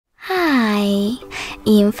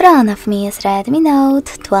In front of me is Redmi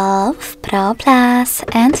Note 12 Pro Plus,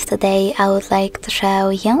 and today I would like to show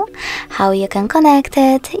you how you can connect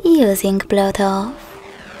it using Bluetooth.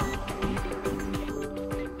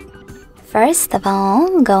 First of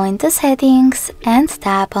all, go into Settings and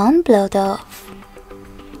tap on Bluetooth.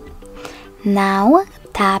 Now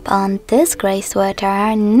tap on this gray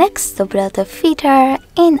sweater next to Bluetooth feature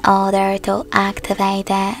in order to activate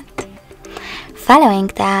it. Following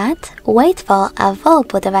that, wait for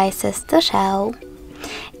available devices to show.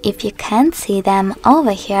 If you can't see them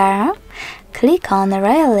over here, click on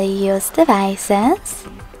Rarely Used Devices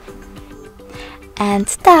and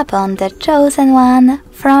tap on the chosen one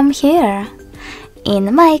from here,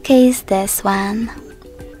 in my case this one.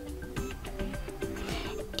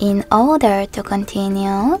 In order to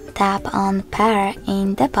continue, tap on Pair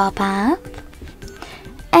in the pop-up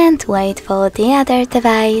and wait for the other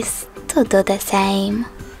device to do the same.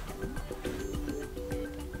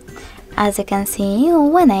 As you can see,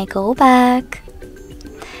 when I go back,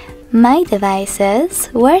 my devices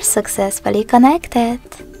were successfully connected.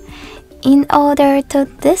 In order to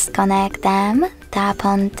disconnect them, tap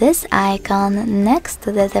on this icon next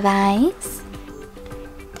to the device,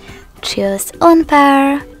 choose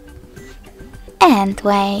Unpair and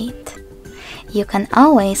wait. You can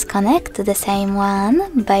always connect to the same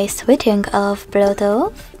one by switching off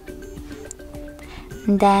Bluetooth,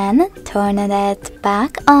 then turn it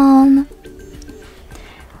back on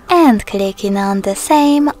and clicking on the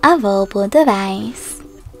same available device,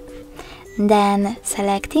 then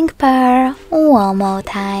selecting Pair one more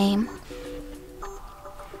time.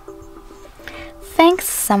 Thanks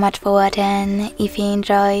so much for watching. If you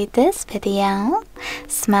enjoyed this video,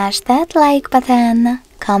 smash that like button,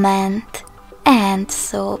 comment and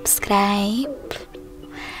subscribe.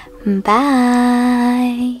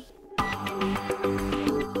 Bye!